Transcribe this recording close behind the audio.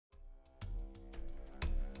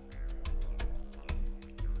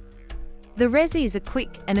The Resi is a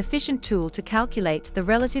quick and efficient tool to calculate the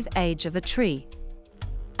relative age of a tree.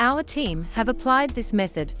 Our team have applied this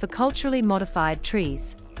method for culturally modified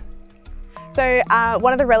trees. So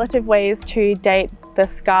one of the relative ways to date the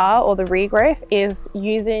scar or the regrowth is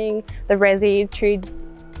using the Resi to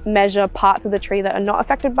measure parts of the tree that are not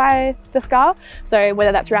affected by the scar. So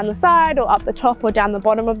whether that's around the side or up the top or down the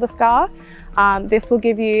bottom of the scar, this will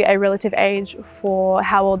give you a relative age for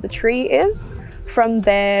how old the tree is. From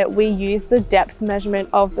there, we use the depth measurement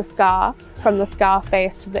of the scar from the scar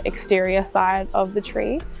face to the exterior side of the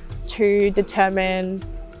tree to determine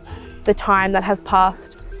the time that has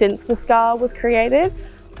passed since the scar was created.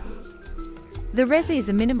 The Resi is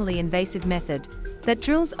a minimally invasive method that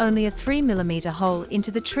drills only a 3 mm hole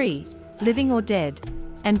into the tree, living or dead,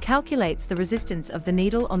 and calculates the resistance of the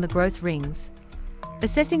needle on the growth rings,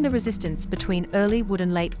 assessing the resistance between early wood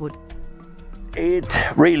and late wood. It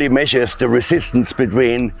really measures the resistance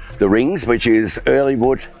between the rings, which is early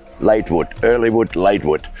wood, late wood, early wood, late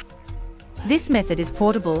wood. This method is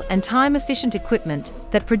portable and time-efficient equipment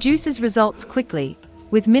that produces results quickly,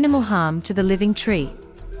 with minimal harm to the living tree.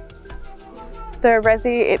 The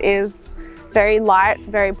Resi, it is very light,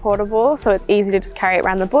 very portable, so it's easy to just carry it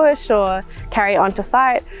around the bush or carry it onto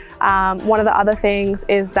site. One of the other things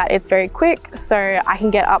is that it's very quick, so I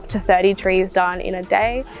can get up to 30 trees done in a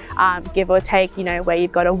day, give or take, where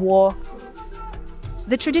you've got a war.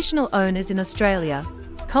 The traditional owners in Australia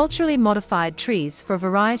culturally modified trees for a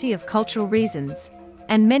variety of cultural reasons,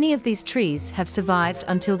 and many of these trees have survived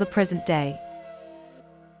until the present day.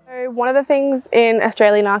 So one of the things in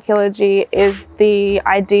Australian archaeology is the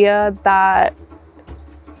idea that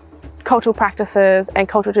cultural practices and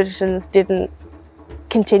cultural traditions didn't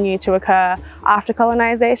continue to occur after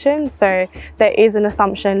colonisation. So there is an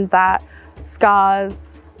assumption that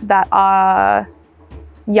scars that are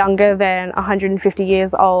younger than 150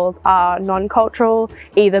 years old are non-cultural,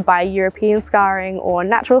 either by European scarring or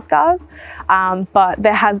natural scars. But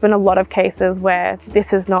there has been a lot of cases where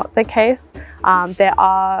this is not the case. There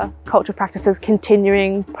are cultural practices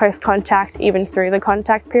continuing post-contact, even through the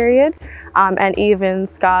contact period, and even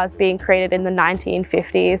scars being created in the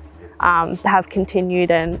 1950s have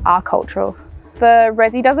continued and are cultural. The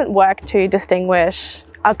Resi doesn't work to distinguish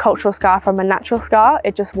a cultural scar from a natural scar.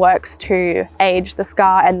 It just works to age the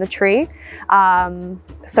scar and the tree.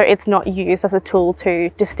 So it's not used as a tool to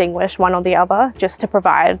distinguish one or the other, just to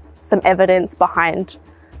provide some evidence behind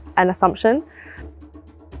an assumption.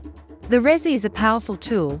 The Resi is a powerful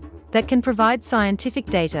tool that can provide scientific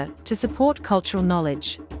data to support cultural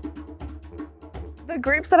knowledge. The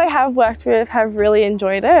groups that I have worked with have really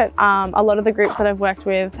enjoyed it. A lot of the groups that I've worked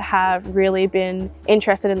with have really been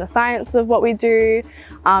interested in the science of what we do,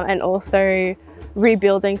 and also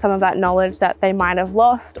rebuilding some of that knowledge that they might have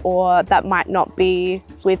lost or that might not be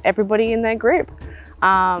with everybody in their group.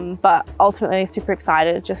 But ultimately super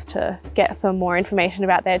excited just to get some more information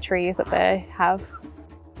about their trees that they have.